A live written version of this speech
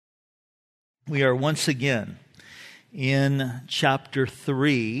We are once again in chapter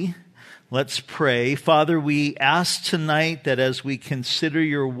 3. Let's pray. Father, we ask tonight that as we consider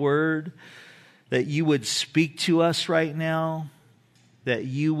your word, that you would speak to us right now, that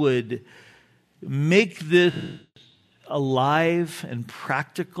you would make this alive and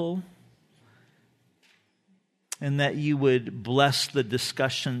practical, and that you would bless the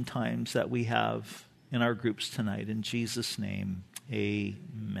discussion times that we have in our groups tonight. In Jesus' name,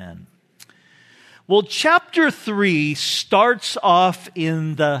 amen. Well, chapter 3 starts off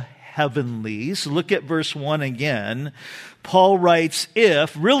in the heavenlies. Look at verse 1 again. Paul writes,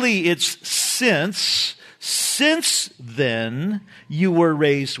 really it's since then you were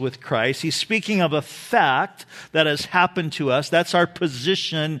raised with Christ. He's speaking of a fact that has happened to us. That's our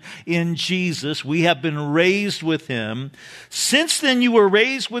position in Jesus. We have been raised with him. Since then you were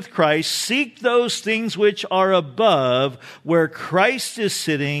raised with Christ. Seek those things which are above, where Christ is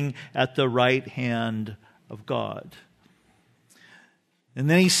sitting at the right hand of God. And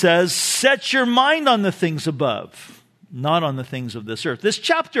then he says, set your mind on the things above, not on the things of this earth. This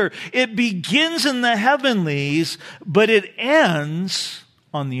chapter, it begins in the heavenlies, but it ends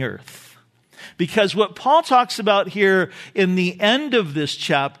on the earth. Because what Paul talks about here in the end of this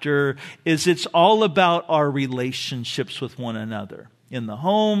chapter is it's all about our relationships with one another. In the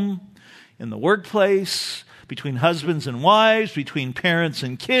home, in the workplace, between husbands and wives, between parents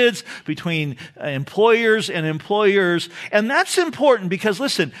and kids, between employers and employers. And that's important because,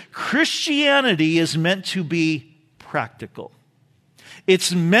 listen, Christianity is meant to be practical.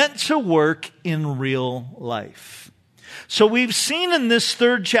 It's meant to work in real life. So we've seen in this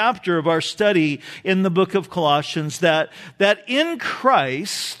third chapter of our study in the book of Colossians that in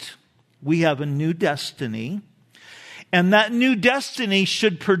Christ we have a new destiny, and that new destiny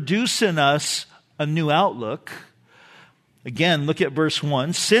should produce in us a new outlook. Again, look at verse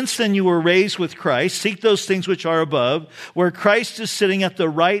 1. Since then you were raised with Christ. Seek those things which are above, where Christ is sitting at the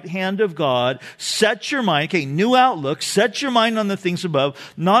right hand of God. Set your mind, new outlook. Set your mind on the things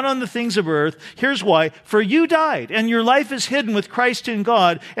above, not on the things of earth. Here's why. For you died, and your life is hidden with Christ in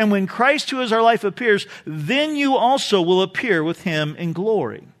God. And when Christ, who is our life, appears, then you also will appear with him in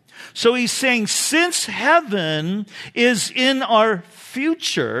glory. So he's saying, since heaven is in our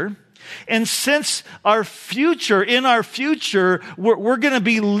future, and since in our future, we're going to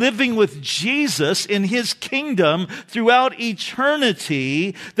be living with Jesus in his kingdom throughout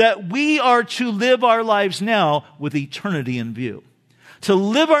eternity, that we are to live our lives now with eternity in view. To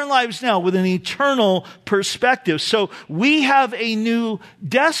live our lives now with an eternal perspective. So we have a new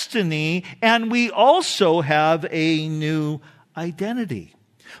destiny, and we also have a new identity.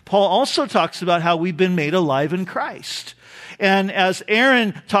 Paul also talks about how we've been made alive in Christ. And as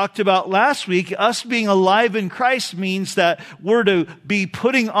Aaron talked about last week, us being alive in Christ means that we're to be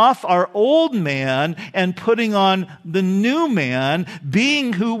putting off our old man and putting on the new man,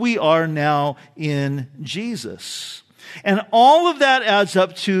 being who we are now in Jesus. And all of that adds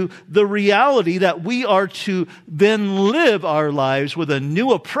up to the reality that we are to then live our lives with a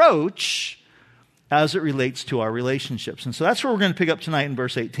new approach as it relates to our relationships. And so that's where we're going to pick up tonight in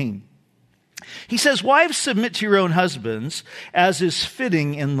verse 18. He says, wives, submit to your own husbands, as is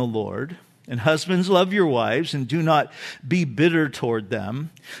fitting in the Lord. And husbands, love your wives, and do not be bitter toward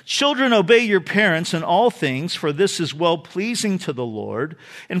them. Children, obey your parents in all things, for this is well-pleasing to the Lord.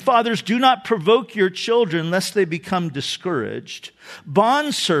 And fathers, do not provoke your children, lest they become discouraged.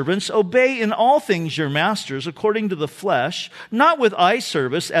 Bondservants, obey in all things your masters, according to the flesh, not with eye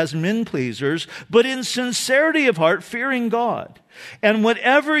service as men pleasers, but in sincerity of heart, fearing God. And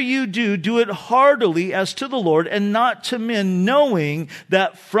whatever you do, do it heartily as to the Lord and not to men, knowing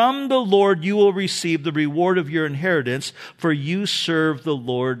that from the Lord you will receive the reward of your inheritance, for you serve the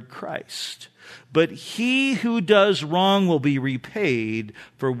Lord Christ. But he who does wrong will be repaid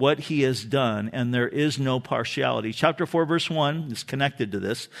for what he has done, and there is no partiality. Chapter 4, verse 1 is connected to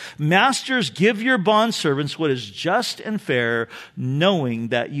this. Masters, give your bondservants what is just and fair, knowing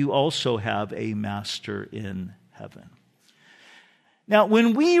that you also have a master in heaven. Now,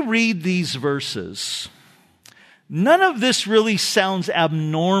 when we read these verses, none of this really sounds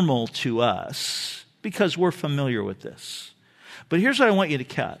abnormal to us because we're familiar with this. But here's what I want you to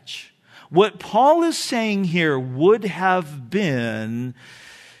catch. What Paul is saying here would have been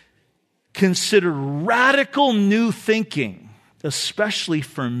considered radical new thinking, especially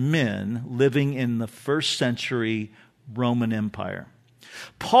for men living in the first century Roman Empire.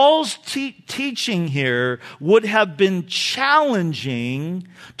 Paul's teaching here would have been challenging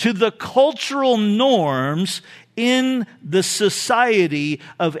to the cultural norms in the society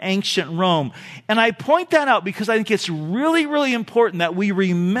of ancient Rome. And I point that out because I think it's really, really important that we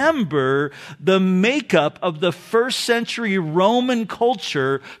remember the makeup of the first century Roman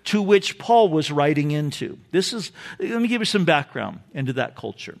culture to which Paul was writing into. Let me give you some background into that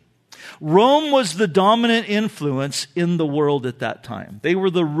culture. Rome was the dominant influence in the world at that time. They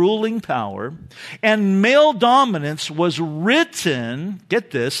were the ruling power, and male dominance was written, get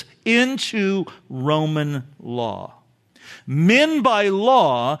this, into Roman law. Men by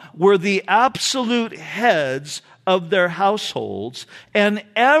law were the absolute heads of their households, and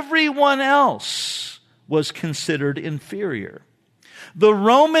everyone else was considered inferior. The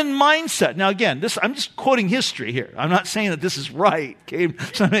Roman mindset, now again, I'm just quoting history here. I'm not saying that this is right, okay?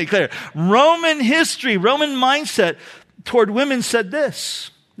 So let me make clear. Roman history, Roman mindset toward women said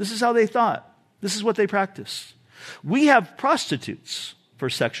this. This is how they thought. This is what they practiced. We have prostitutes for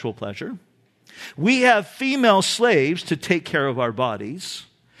sexual pleasure. We have female slaves to take care of our bodies.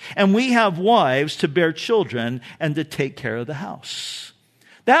 And we have wives to bear children and to take care of the house.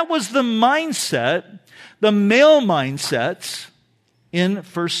 That was the mindset, the male mindset, in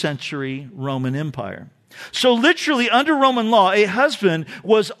first century Roman Empire. So literally under Roman law, a husband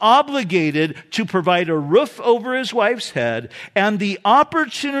was obligated to provide a roof over his wife's head and the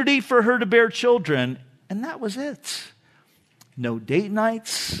opportunity for her to bear children, and that was it. No date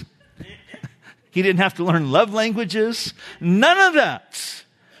nights. He didn't have to learn love languages. None of that.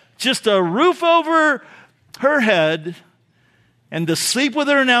 Just a roof over her head and to sleep with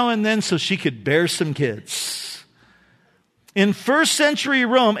her now and then so she could bear some kids. In first century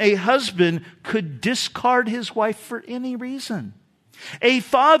Rome, a husband could discard his wife for any reason. A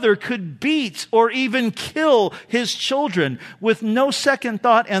father could beat or even kill his children with no second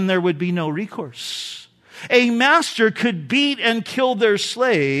thought, and there would be no recourse. A master could beat and kill their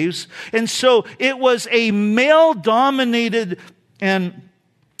slaves, and so it was a male-dominated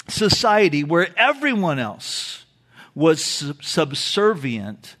society where everyone else was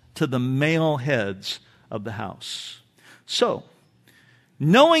subservient to the male heads of the house. So,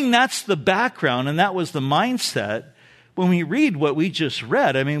 knowing that's the background and that was the mindset, when we read what we just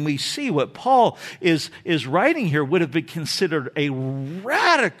read, we see what Paul is writing here would have been considered a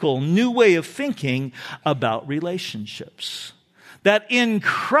radical new way of thinking about relationships. That in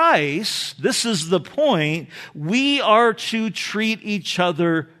Christ, this is the point, we are to treat each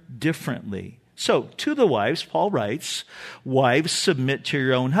other differently. So, to the wives, Paul writes, wives, submit to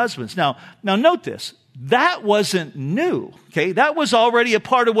your own husbands. Now note this. That wasn't new, okay? That was already a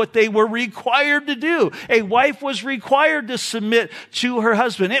part of what they were required to do. A wife was required to submit to her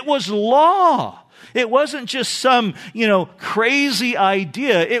husband. It was law. It wasn't just some, crazy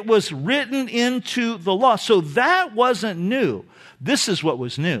idea. It was written into the law. So that wasn't new. This is what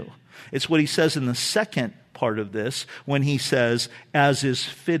was new. It's what he says in the second part of this when he says, as is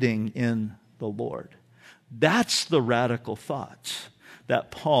fitting in the Lord. That's the radical thought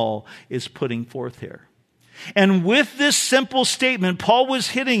that Paul is putting forth here. And with this simple statement, Paul was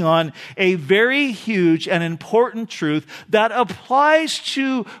hitting on a very huge and important truth that applies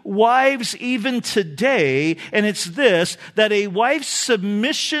to wives even today. And it's this, that a wife's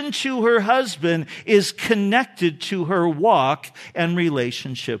submission to her husband is connected to her walk and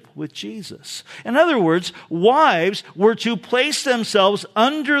relationship with Jesus. In other words, wives were to place themselves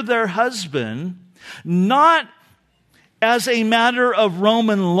under their husband, not as a matter of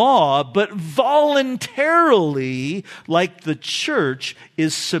Roman law, but voluntarily, like the church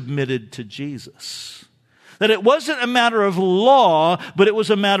is submitted to Jesus. That it wasn't a matter of law, but it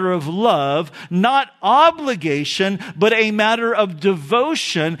was a matter of love, not obligation, but a matter of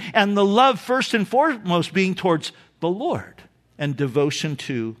devotion, and the love first and foremost being towards the Lord and devotion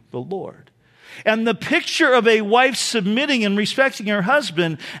to the Lord. And the picture of a wife submitting and respecting her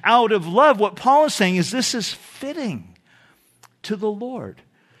husband out of love, what Paul is saying is this is fitting to the Lord.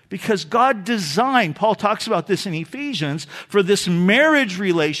 Because God designed, Paul talks about this in Ephesians, for this marriage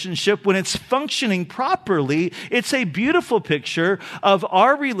relationship, when it's functioning properly, it's a beautiful picture of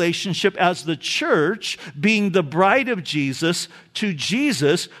our relationship as the church being the bride of Jesus to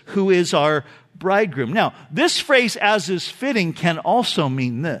Jesus, who is our bridegroom. Now, this phrase, as is fitting, can also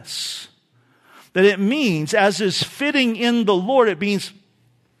mean this. That it means, as is fitting in the Lord, it means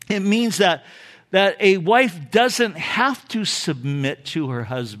that a wife doesn't have to submit to her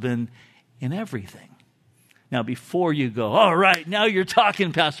husband in everything. Now, before you go, all right, now you're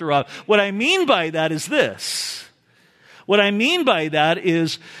talking, Pastor Rob. What I mean by that is this. What I mean by that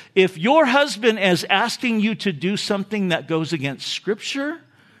is if your husband is asking you to do something that goes against Scripture,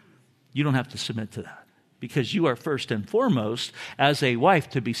 you don't have to submit to that. Because you are first and foremost, as a wife,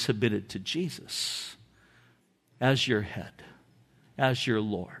 to be submitted to Jesus. as your head, as your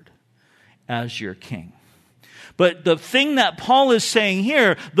Lord, as your King. But the thing that Paul is saying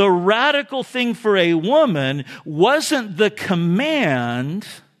here, the radical thing for a woman wasn't the command,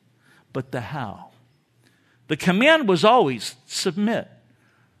 but the how. The command was always submit.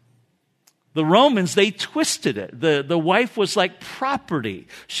 The Romans, they twisted it. The wife was like property.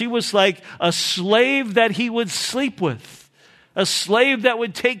 She was like a slave that he would sleep with. A slave that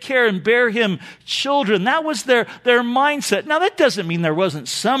would take care and bear him children. That was their mindset. Now, that doesn't mean there wasn't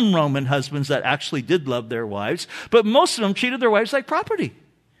some Roman husbands that actually did love their wives, but most of them treated their wives like property.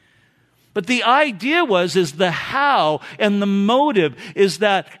 But the idea is the how and the motive is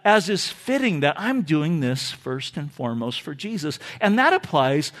that, as is fitting, that I'm doing this first and foremost for Jesus. And that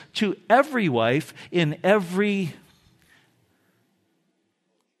applies to every wife in every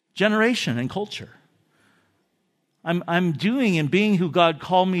generation and culture. I'm doing and being who God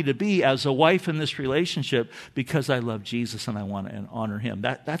called me to be as a wife in this relationship because I love Jesus and I want to honor him.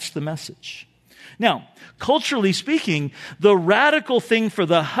 That's the message. Now, culturally speaking, the radical thing for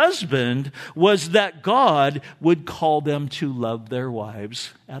the husband was that God would call them to love their wives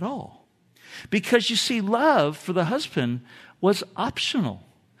at all. Because you see, love for the husband was optional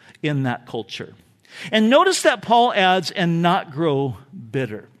in that culture. And notice that Paul adds, and not grow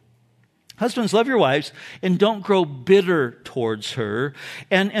bitter. Husbands, love your wives and don't grow bitter towards her.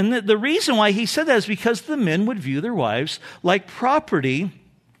 And the reason why he said that is because the men would view their wives like property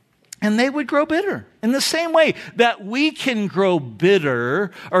and they would grow bitter. In the same way that we can grow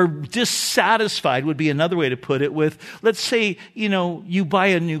bitter or dissatisfied would be another way to put it with, let's say, you buy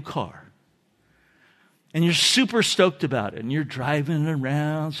a new car. And you're super stoked about it. And you're driving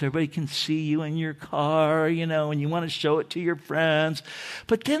around so everybody can see you in your car, and you want to show it to your friends.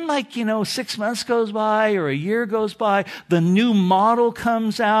 But then 6 months goes by or a year goes by, the new model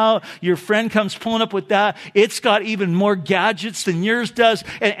comes out, your friend comes pulling up with that. It's got even more gadgets than yours does.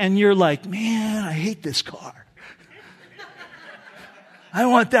 And you're like, man, I hate this car. I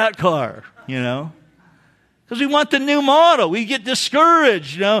want that car, Because we want the new model. We get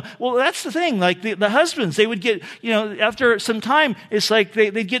discouraged, Well, that's the thing. Like the husbands, they would get, after some time, it's like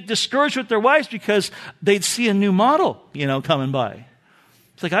they'd get discouraged with their wives because they'd see a new model, coming by.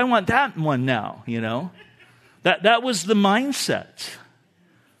 It's like, I want that one now, That was the mindset.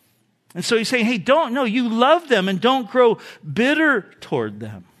 And so he's saying, hey, you love them and don't grow bitter toward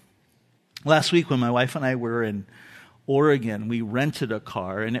them. Last week when my wife and I were in Oregon, we rented a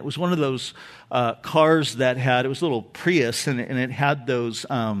car, and it was one of those cars that it was a little Prius, and it had those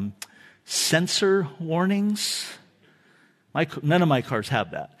sensor warnings. None of my cars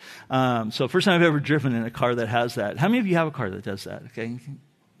have that. So first time I've ever driven in a car that has that. How many of you have a car that does that? Okay,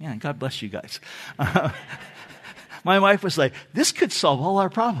 yeah, God bless you guys. My wife was like, this could solve all our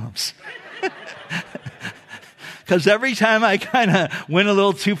problems. Because every time I kind of went a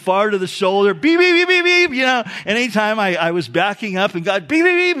little too far to the shoulder, beep, beep, beep, beep, beep, And anytime I was backing up and got beep,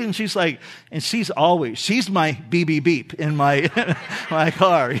 beep, beep, and she's like, and she's my beep, beep, beep in my my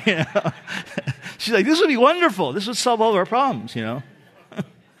car, She's like, this would be wonderful. This would solve all of our problems,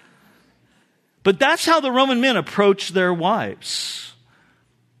 But that's how the Roman men approached their wives.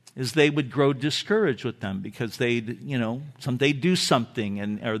 Is they would grow discouraged with them because they'd do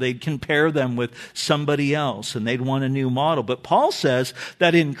something or they'd compare them with somebody else and they'd want a new model. But Paul says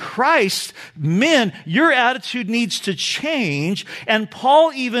that in Christ, men, your attitude needs to change. And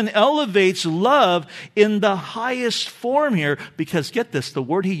Paul even elevates love in the highest form here because get this, the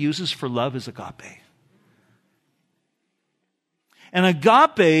word he uses for love is agape. And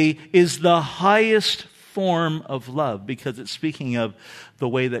agape is the highest form of love because it's speaking of the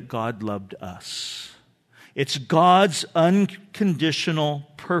way that God loved us. It's God's unconditional,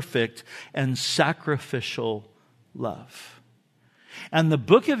 perfect, and sacrificial love. And the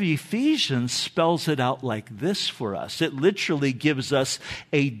book of Ephesians spells it out like this for us. It literally gives us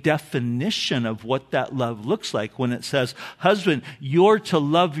a definition of what that love looks like when it says, husband, you're to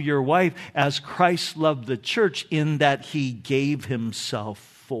love your wife as Christ loved the church in that he gave himself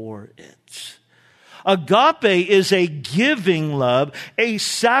for it. Agape is a giving love, a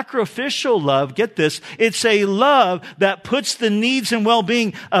sacrificial love. Get this, it's a love that puts the needs and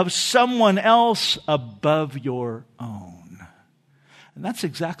well-being of someone else above your own. And that's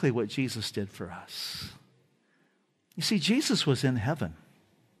exactly what Jesus did for us. You see, Jesus was in heaven,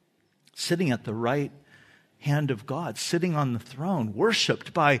 sitting at the right hand of God, sitting on the throne,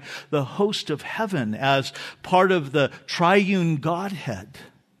 worshiped by the host of heaven as part of the triune Godhead.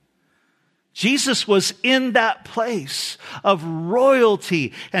 Jesus was in that place of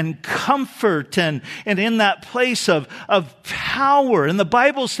royalty and comfort and in that place of power. And the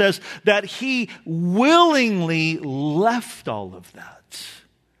Bible says that he willingly left all of that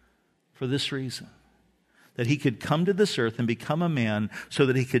for this reason, that he could come to this earth and become a man so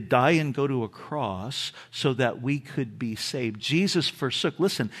that he could die and go to a cross so that we could be saved. Jesus forsook,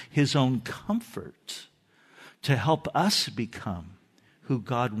 listen, his own comfort to help us become who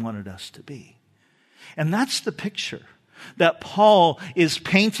God wanted us to be. And that's the picture that Paul is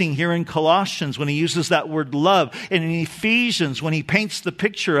painting here in Colossians when he uses that word love, and in Ephesians when he paints the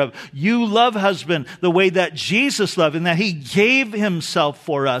picture of you love husband the way that Jesus loved and that he gave himself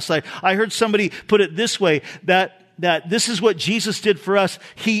for us. I heard somebody put it this way, that this is what Jesus did for us.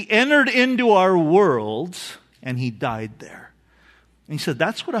 He entered into our world and he died there. And he said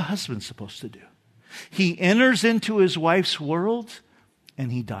that's what a husband's supposed to do. He enters into his wife's world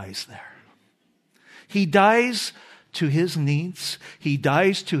and he dies there. He dies to his needs. He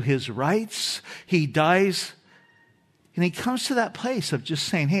dies to his rights. He dies, and he comes to that place of just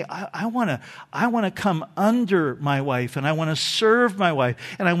saying, hey, I want to come under my wife, and I want to serve my wife,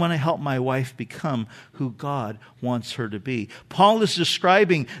 and I want to help my wife become who God wants her to be. Paul is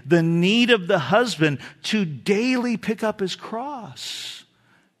describing the need of the husband to daily pick up his cross.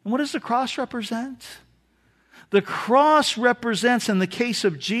 And what does the cross represent? The cross represents, in the case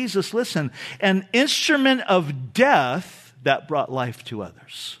of Jesus, listen, an instrument of death that brought life to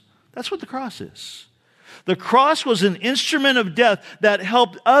others. That's what the cross is. The cross was an instrument of death that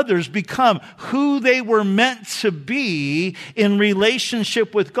helped others become who they were meant to be in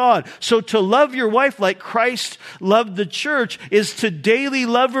relationship with God. So to love your wife like Christ loved the church is to daily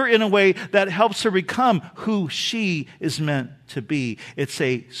love her in a way that helps her become who she is meant to be. It's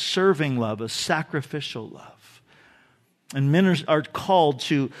a serving love, a sacrificial love. And men are called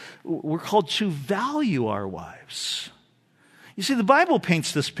to value our wives. You see, the Bible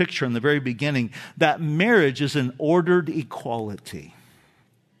paints this picture in the very beginning that marriage is an ordered equality.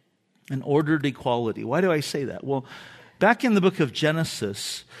 An ordered equality. Why do I say that? Well, back in the book of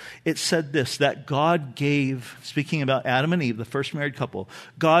Genesis, it said this, that God gave, speaking about Adam and Eve, the first married couple,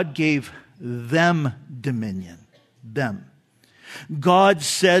 God gave them dominion. Them. God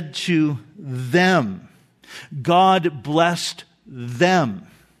said to them, God blessed them.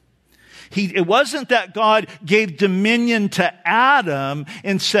 It wasn't that God gave dominion to Adam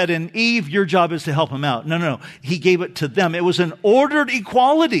and said, and Eve, your job is to help him out. No. He gave it to them. It was an ordered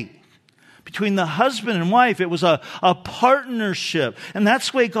equality between the husband and wife. It was a partnership. And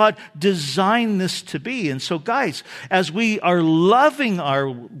that's the way God designed this to be. And so guys, as we are loving our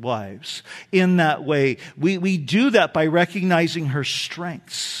wives in that way, we do that by recognizing her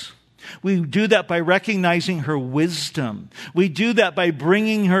strengths. We do that by recognizing her wisdom. We do that by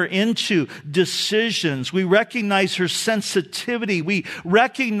bringing her into decisions. We recognize her sensitivity. We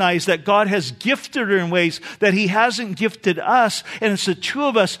recognize that God has gifted her in ways that he hasn't gifted us. And it's the two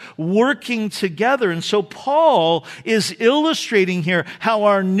of us working together. And so Paul is illustrating here how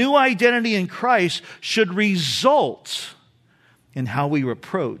our new identity in Christ should result in how we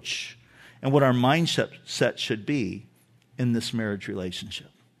approach and what our mindset should be in this marriage relationship,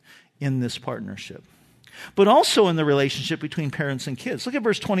 in this partnership, but also in the relationship between parents and kids. Look at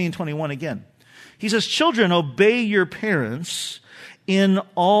verse 20 and 21 again. He says, children, obey your parents in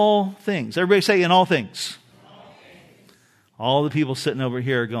all things. Everybody say, in all things. All the people sitting over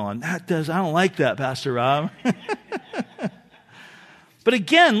here are going, I don't like that, Pastor Rob. But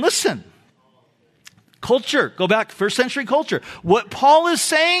again, listen. Culture, go back, first century culture. What Paul is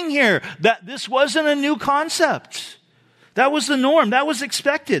saying here, that this wasn't a new concept. That was the norm. That was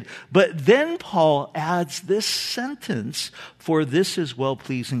expected. But then Paul adds this sentence, for this is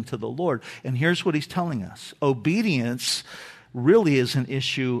well-pleasing to the Lord. And here's what he's telling us. Obedience really is an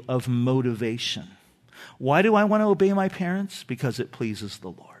issue of motivation. Why do I want to obey my parents? Because it pleases the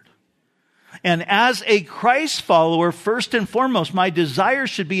Lord. And as a Christ follower, first and foremost, my desire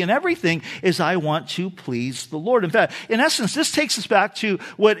should be in everything is I want to please the Lord. In fact, in essence, this takes us back to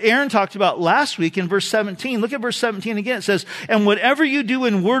what Aaron talked about last week in verse 17. Look at verse 17 again. It says, and whatever you do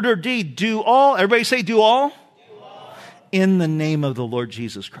in word or deed, do all, everybody say do all? Do all. In the name of the Lord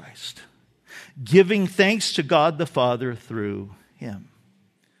Jesus Christ, giving thanks to God the Father through him.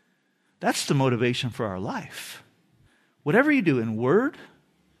 That's the motivation for our life. Whatever you do in word,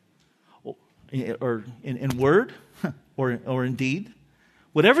 or in word, or in deed,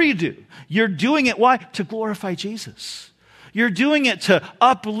 whatever you do, you're doing it, why? To glorify Jesus. You're doing it to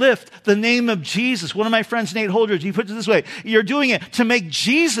uplift the name of Jesus. One of my friends, Nate Holdridge, he puts it this way, you're doing it to make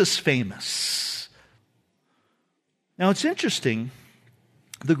Jesus famous. Now it's interesting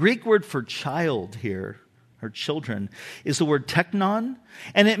The Greek word for child here, or children, is the word teknon,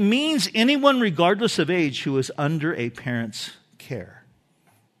 and it means anyone regardless of age who is under a parent's care.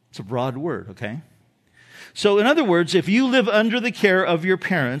 It's a broad word, okay? So in other words, if you live under the care of your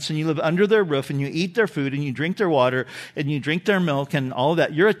parents and you live under their roof and you eat their food and you drink their water and you drink their milk and all of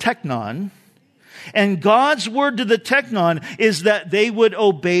that, you're a teknon. And God's word to the teknon is that they would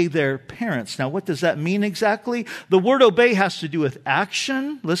obey their parents. Now, what does that mean exactly? The word obey has to do with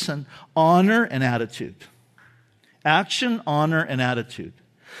action, listen, honor and attitude. Action, honor, and attitude.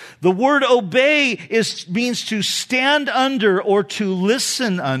 The word obey means to stand under or to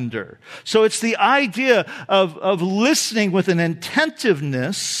listen under. So it's the idea of listening with an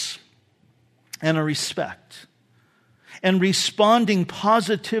attentiveness and a respect, and responding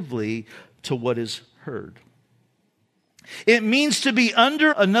positively to what is heard. It means to be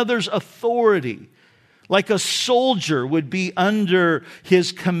under another's authority, like a soldier would be under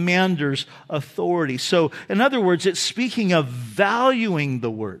his commander's authority. So, in other words, it's speaking of valuing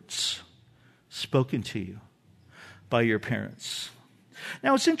the words spoken to you by your parents.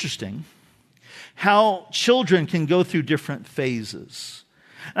 Now, it's interesting how children can go through different phases.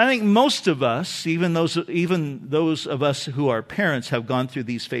 And I think most of us, even those of us who are parents, have gone through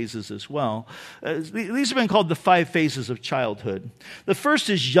these phases as well. These have been called the 5 phases of childhood. The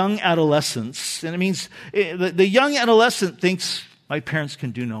first is young adolescence, and it means the young adolescent thinks, my parents can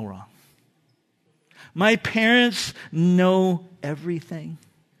do no wrong. My parents know everything.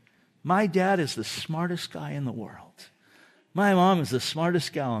 My dad is the smartest guy in the world. My mom is the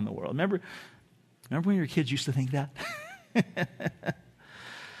smartest gal in the world. Remember when your kids used to think that?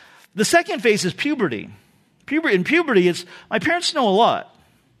 The second phase is puberty. In puberty, it's my parents know a lot,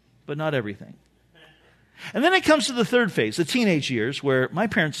 but not everything. And then it comes to the third phase, the teenage years, where my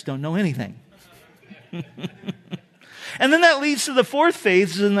parents don't know anything. And then that leads to the fourth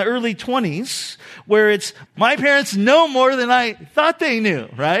phase in the early 20s, where it's my parents know more than I thought they knew,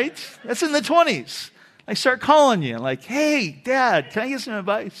 right? That's in the 20s. I start calling you like, hey, Dad, can I get some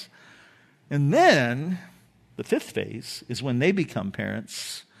advice? And then the fifth phase is when they become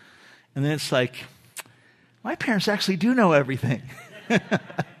parents. And then it's like, my parents actually do know everything.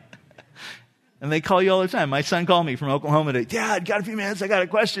 And they call you all the time. My son called me from Oklahoma today. Dad, got a few minutes? I got a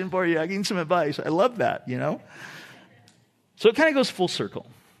question for you. I need some advice. I love that, you know. So it kind of goes full circle.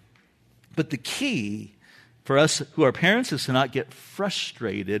 But the key for us who are parents is to not get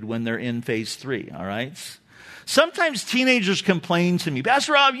frustrated when they're in phase 3, all right? Sometimes teenagers complain to me,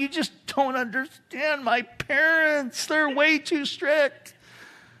 Pastor Rob, you just don't understand my parents. They're way too strict.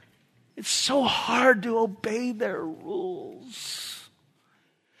 It's so hard to obey their rules.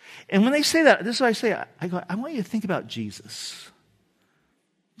 And when they say that, this is what I say. I go, I want you to think about Jesus.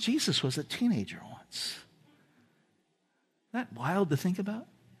 Jesus was a teenager once. Isn't that wild to think about?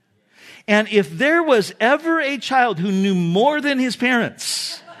 And if there was ever a child who knew more than his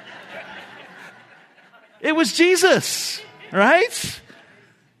parents, it was Jesus, right?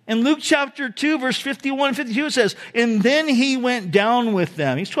 In Luke chapter 2, verse 51, 52, it says, and then he went down with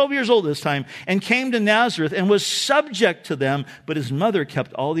them. He's 12 years old this time, and came to Nazareth and was subject to them, but his mother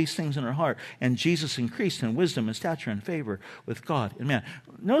kept all these things in her heart. And Jesus increased in wisdom and stature and favor with God and man.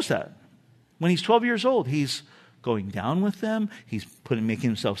 Notice that. When he's 12 years old, he's going down with them. He's making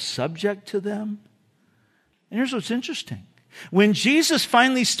himself subject to them. And here's what's interesting. When Jesus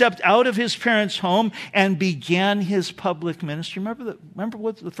finally stepped out of his parents' home and began his public ministry, remember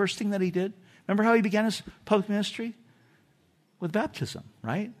what the first thing that he did? Remember how he began his public ministry? With baptism,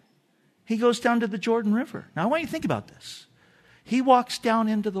 right? He goes down to the Jordan River. Now I want you to think about this. He walks down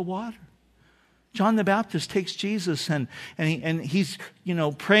into the water. John the Baptist takes Jesus and he's,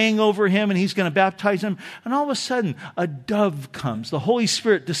 praying over him and he's going to baptize him. And all of a sudden, a dove comes, the Holy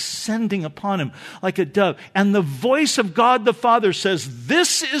Spirit descending upon him like a dove. And the voice of God the Father says,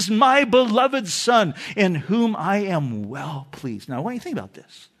 this is my beloved Son in whom I am well pleased. Now, I want you to think about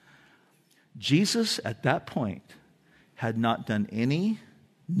this. Jesus at that point had not done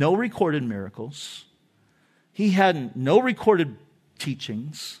no recorded miracles. He had no recorded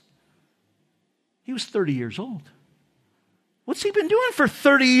teachings. He was 30 years old. What's he been doing for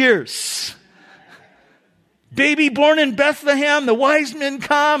 30 years? Baby born in Bethlehem, the wise men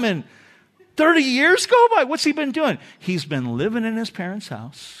come, and 30 years go by. What's he been doing? He's been living in his parents'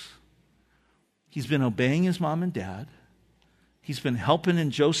 house. He's been obeying his mom and dad. He's been helping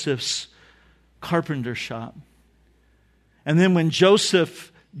in Joseph's carpenter shop. And then when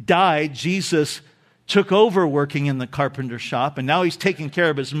Joseph died, Jesus took over working in the carpenter shop, and now he's taking care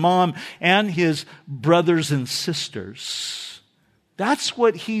of his mom and his brothers and sisters. That's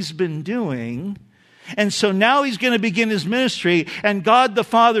what he's been doing. And so now he's going to begin his ministry, and God the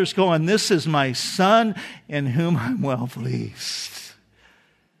Father's going, this is my son in whom I'm well pleased.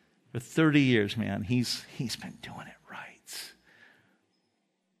 For 30 years, man, he's been doing it right.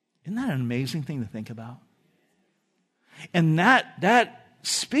 Isn't that an amazing thing to think about? And that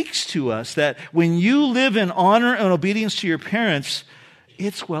speaks to us that when you live in honor and obedience to your parents,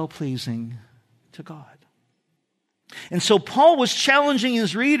 it's well-pleasing to God. And so Paul was challenging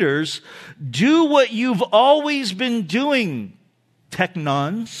his readers, do what you've always been doing,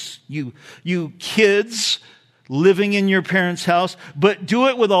 teknons, you kids living in your parents' house, but do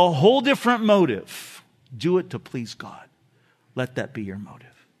it with a whole different motive. Do it to please God. Let that be your motive.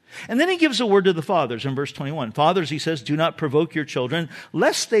 And then he gives a word to the fathers in verse 21. Fathers, he says, do not provoke your children,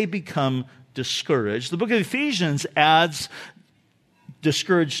 lest they become discouraged. The book of Ephesians adds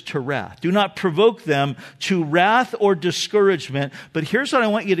discouraged to wrath. Do not provoke them to wrath or discouragement. But here's what I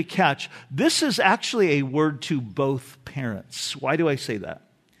want you to catch. This is actually a word to both parents. Why do I say that?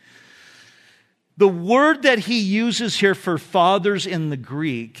 The word that he uses here for fathers in the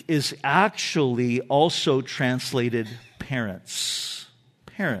Greek is actually also translated parents.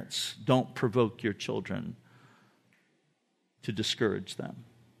 Parents, don't provoke your children to discourage them.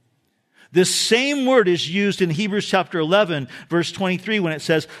 This same word is used in Hebrews chapter 11, verse 23, when it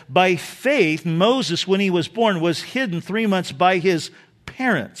says, by faith, Moses, when he was born, was hidden 3 months by his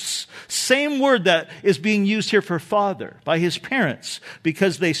parents. Same word that is being used here for father, by his parents,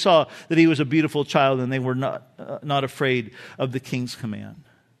 because they saw that he was a beautiful child and they were not afraid of the king's command.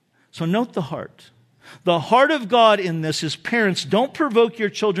 So note the heart. The heart of God in this is, parents, don't provoke your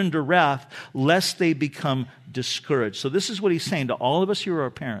children to wrath, lest they become discouraged. So this is what he's saying to all of us who are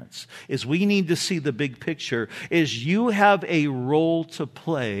parents, is we need to see the big picture, is you have a role to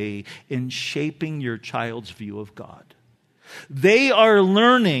play in shaping your child's view of God. They are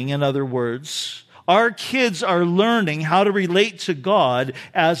learning, in other words, our kids are learning how to relate to God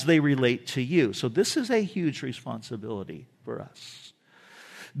as they relate to you. So this is a huge responsibility for us.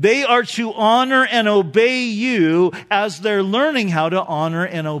 They are to honor and obey you as they're learning how to honor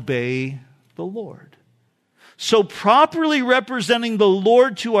and obey the Lord. So properly representing the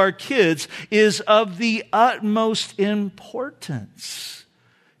Lord to our kids is of the utmost importance.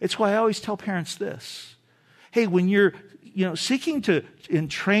 It's why I always tell parents this. Hey, when you're seeking to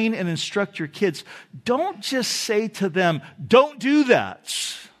train and instruct your kids, don't just say to them, don't do that.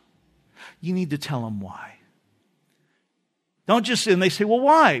 You need to tell them why. Don't just, and they say, well,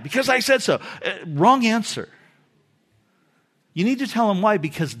 why? Because I said so. Wrong answer. You need to tell them why,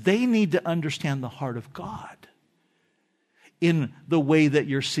 because they need to understand the heart of God in the way that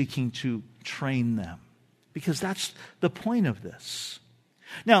you're seeking to train them. Because that's the point of this.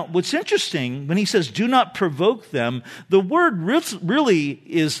 Now, what's interesting, when he says, do not provoke them, the word really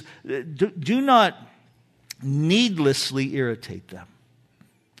is, do not needlessly irritate them.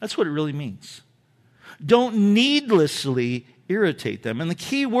 That's what it really means. Don't needlessly irritate them. And the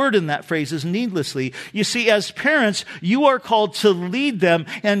key word in that phrase is needlessly. You see, as parents, you are called to lead them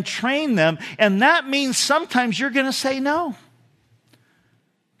and train them, and that means sometimes you're going to say no.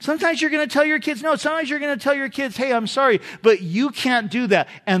 Sometimes you're going to tell your kids no. Sometimes you're going to tell your kids, hey, I'm sorry, but you can't do that.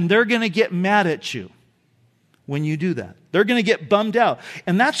 And they're going to get mad at you when you do that. They're going to get bummed out.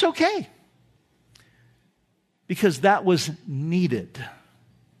 And that's okay, because that was needed.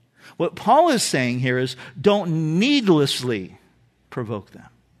 What Paul is saying here is, don't needlessly provoke them.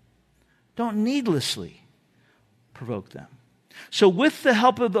 Don't needlessly provoke them. So with the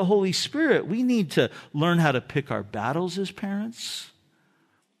help of the Holy Spirit, we need to learn how to pick our battles as parents.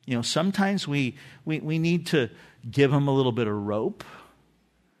 Sometimes we need to give them a little bit of rope.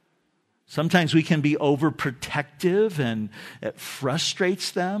 Sometimes we can be overprotective and it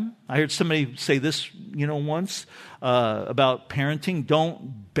frustrates them. I heard somebody say this, once about parenting.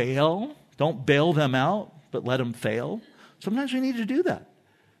 Don't bail them out, but let them fail. Sometimes we need to do that.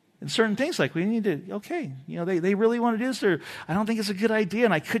 And certain things, like we need to, they really want to do this, or I don't think it's a good idea,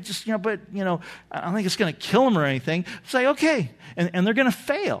 and I could just, I don't think it's going to kill them or anything. Say, okay, and they're going to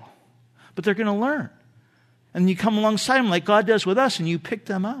fail, but they're going to learn. And you come alongside them like God does with us, and you pick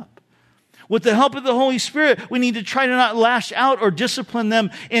them up. With the help of the Holy Spirit, we need to try to not lash out or discipline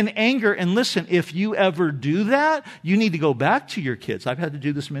them in anger. And listen, if you ever do that, you need to go back to your kids. I've had to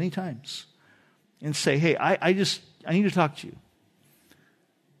do this many times. And say, hey, I need to talk to you.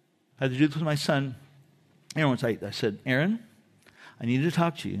 I had to do this with my son. Aaron, I said, Aaron, I need to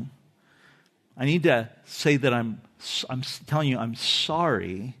talk to you. I need to say that I'm telling you I'm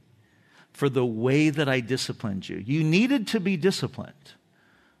sorry for the way that I disciplined you. You needed to be disciplined,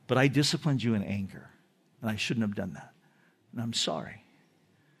 but I disciplined you in anger, and I shouldn't have done that. And I'm sorry.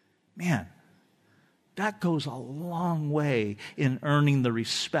 Man, That goes a long way in earning the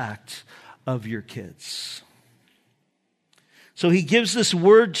respect of your kids. So he gives this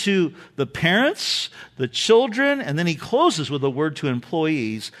word to the parents, the children, and then he closes with a word to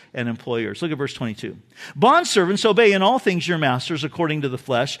employees and employers. Look at verse 22. Bondservants, obey in all things your masters according to the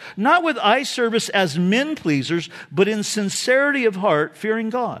flesh, not with eye service as men pleasers, but in sincerity of heart,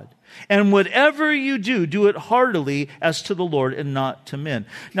 fearing God. And whatever you do, do it heartily as to the Lord and not to men.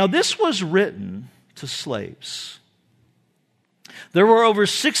 Now this was written to slaves. There were over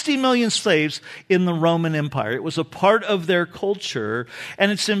 60 million slaves in the Roman Empire. It was a part of their culture.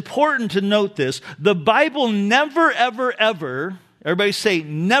 And it's important to note this. The Bible never, ever, ever, everybody say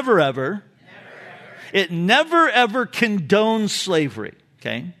never, ever. It never, ever condones slavery.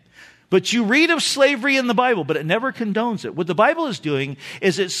 Okay? But you read of slavery in the Bible, but it never condones it. What the Bible is doing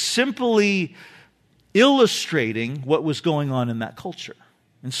is it's simply illustrating what was going on in that culture.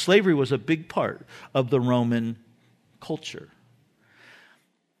 And slavery was a big part of the Roman culture.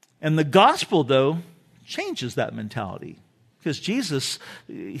 And the gospel, though, changes that mentality. Because Jesus,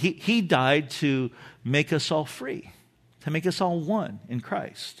 he died to make us all free, to make us all one in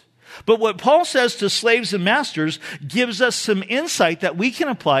Christ. But what Paul says to slaves and masters gives us some insight that we can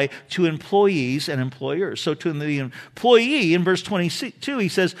apply to employees and employers. So to the employee, in verse 22, he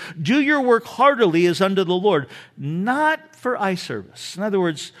says, do your work heartily as unto the Lord, not for eye service. In other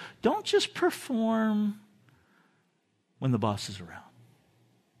words, don't just perform when the boss is around.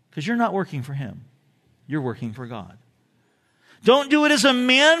 Because you're not working for him. You're working for God. Don't do it as a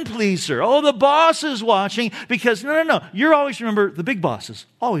man pleaser. Oh, the boss is watching. Because no. You're always, remember, the big boss is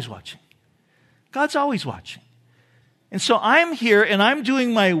always watching. God's always watching. And so I'm here and I'm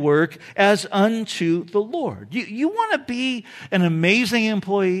doing my work as unto the Lord. You want to be an amazing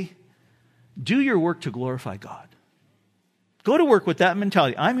employee? Do your work to glorify God. Go to work with that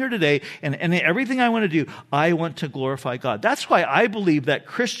mentality. I'm here today, and everything I want to do, I want to glorify God. That's why I believe that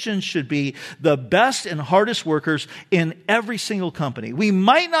Christians should be the best and hardest workers in every single company. We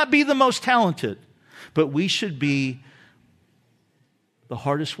might not be the most talented, but we should be the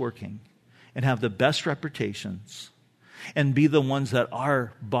hardest working and have the best reputations and be the ones that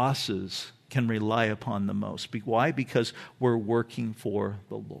our bosses can rely upon the most. Why? Because we're working for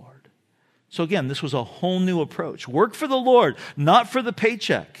the Lord. So again, this was a whole new approach. Work for the Lord, not for the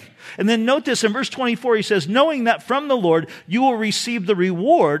paycheck. And then note this, in verse 24, he says, knowing that from the Lord you will receive the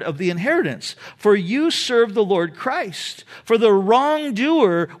reward of the inheritance. For you serve the Lord Christ. For the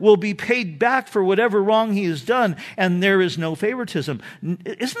wrongdoer will be paid back for whatever wrong he has done, and there is no favoritism. Isn't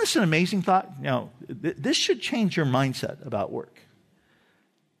this an amazing thought? Now, this should change your mindset about work.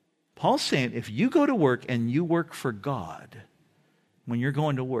 Paul's saying, if you go to work and you work for God, when you're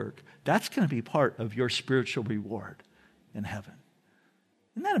going to work, that's going to be part of your spiritual reward in heaven.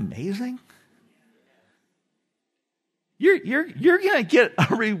 Isn't that amazing? You're going to get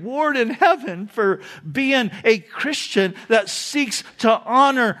a reward in heaven for being a Christian that seeks to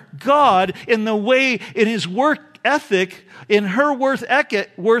honor God in the way, in his work ethic, in her work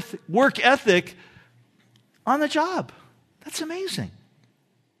ethic on the job. That's amazing.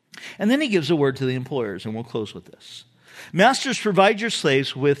 And then he gives a word to the employers, and we'll close with this. Masters, provide your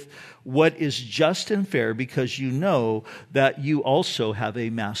slaves with what is just and fair, because you know that you also have a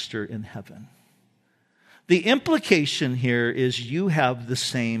master in heaven. The implication here is you have the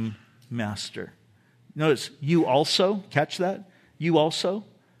same master. Notice, you also, catch that? You also.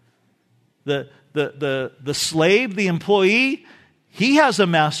 The slave, the employee, he has a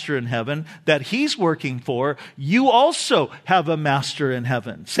master in heaven that he's working for. You also have a master in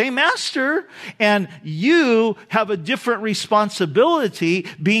heaven. Same master, and you have a different responsibility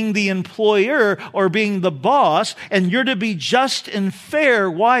being the employer or being the boss, and you're to be just and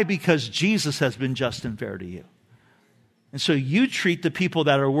fair. Why? Because Jesus has been just and fair to you. And so you treat the people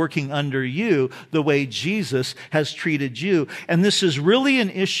that are working under you the way Jesus has treated you. And this is really an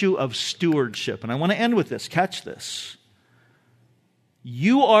issue of stewardship. And I want to end with this. Catch this.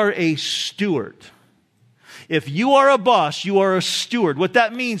 You are a steward. If you are a boss, you are a steward. What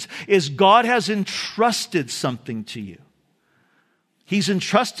that means is God has entrusted something to you. He's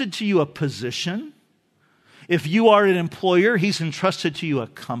entrusted to you a position. If you are an employer, he's entrusted to you a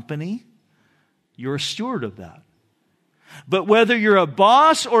company. You're a steward of that. But whether you're a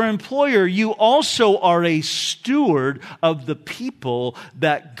boss or employer, you also are a steward of the people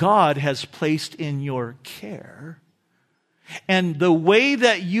that God has placed in your care. And the way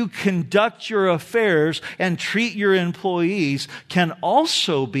that you conduct your affairs and treat your employees can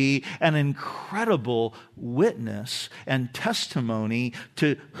also be an incredible witness and testimony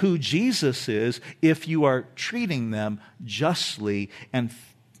to who Jesus is if you are treating them justly and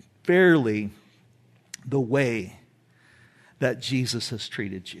fairly the way that Jesus has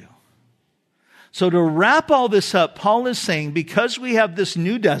treated you. So to wrap all this up, Paul is saying, because we have this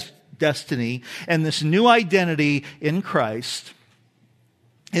new destiny and this new identity in Christ,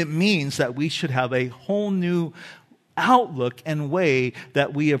 it means that we should have a whole new outlook and way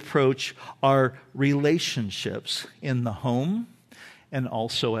that we approach our relationships in the home and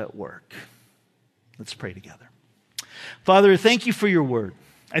also at work. Let's pray together. Father, thank you for your word.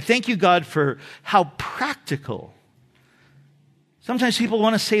 I thank you, God, for how practical. Sometimes people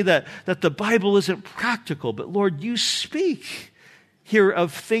want to say that the Bible isn't practical, but Lord, you speak here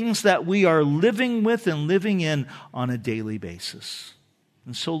of things that we are living with and living in on a daily basis.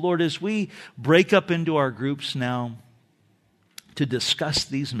 And so, Lord, as we break up into our groups now to discuss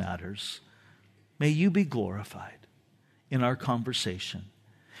these matters, may you be glorified in our conversation.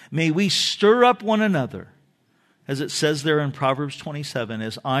 May we stir up one another. As it says there in Proverbs 27,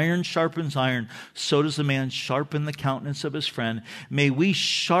 as iron sharpens iron, so does a man sharpen the countenance of his friend. May we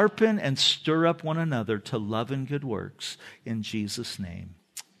sharpen and stir up one another to love and good works. In Jesus' name,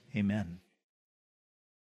 amen.